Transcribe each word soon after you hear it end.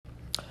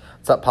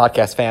What's up,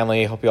 podcast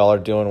family? Hope you all are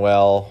doing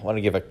well. I want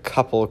to give a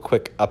couple of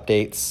quick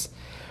updates.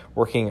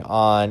 Working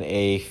on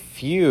a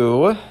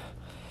few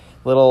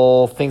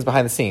little things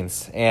behind the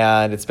scenes,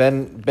 and it's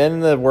been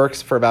in the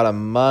works for about a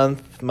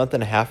month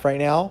and a half right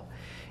now,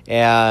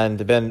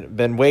 and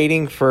been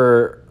waiting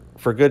for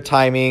good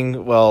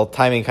timing. Well,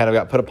 timing kind of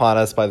got put upon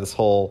us by this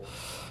whole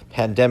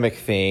pandemic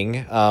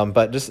thing,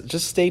 but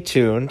just stay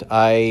tuned.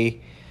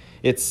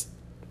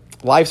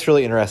 Life's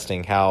really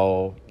interesting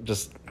how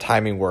just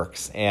timing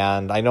works,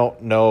 and I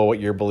don't know what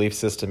your belief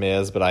system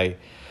is, but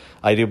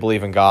I do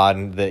believe in God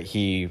and that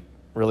He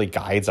really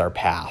guides our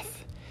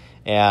path.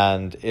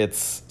 And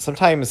it's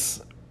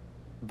sometimes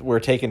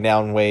we're taken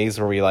down ways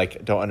where we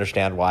don't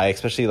understand why,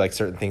 especially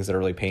certain things that are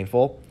really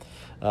painful.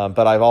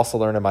 But I've also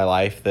learned in my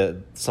life that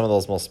some of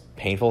those most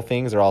painful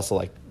things are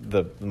also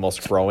the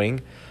most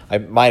growing. I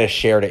might have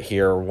shared it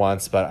here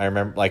once, but I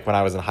remember when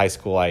I was in high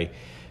school, I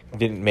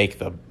didn't make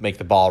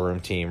the ballroom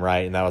team,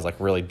 right? And that was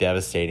really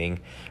devastating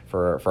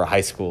for a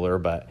high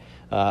schooler. But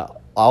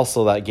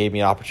also that gave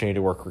me an opportunity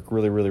to work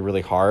really, really,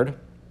 really hard,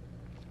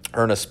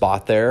 earn a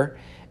spot there.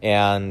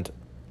 And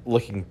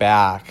looking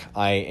back,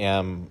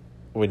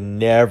 would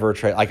never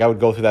trade. I would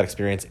go through that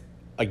experience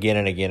again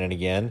and again and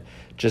again,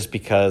 just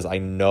because I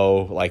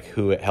know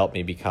who it helped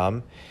me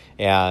become.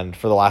 And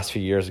for the last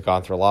few years, I've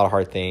gone through a lot of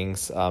hard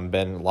things,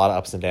 been a lot of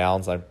ups and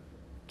downs. I'm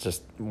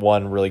just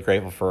really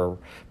grateful for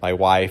my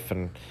wife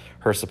and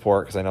her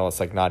support, because I know it's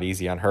not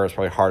easy on her. It's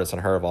probably hardest on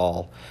her of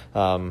all.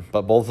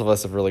 But both of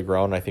us have really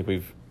grown. I think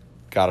we've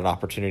got an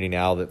opportunity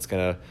now that's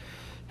going to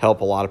help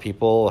a lot of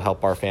people,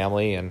 help our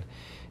family, and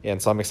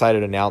so I'm excited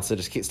to announce it.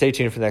 Just stay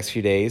tuned for the next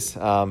few days.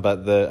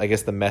 But I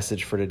guess the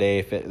message for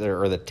today,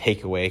 or the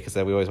takeaway, because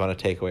we always want a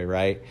takeaway,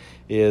 right,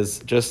 is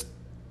just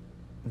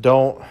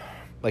don't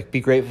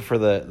be grateful for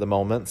the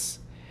moments,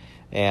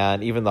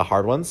 and even the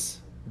hard ones,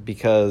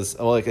 because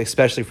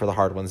especially for the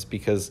hard ones,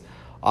 because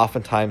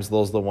oftentimes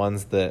those are the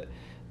ones that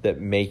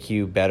make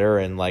you better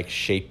and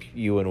shape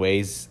you in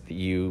ways that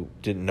you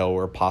didn't know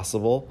were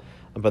possible.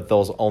 But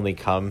those only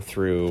come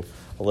through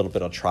a little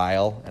bit of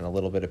trial and a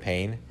little bit of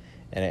pain.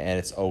 And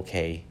it's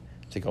okay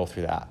to go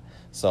through that.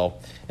 So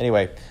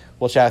anyway,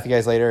 we'll chat with you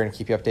guys later and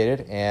keep you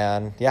updated.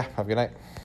 And yeah, have a good night.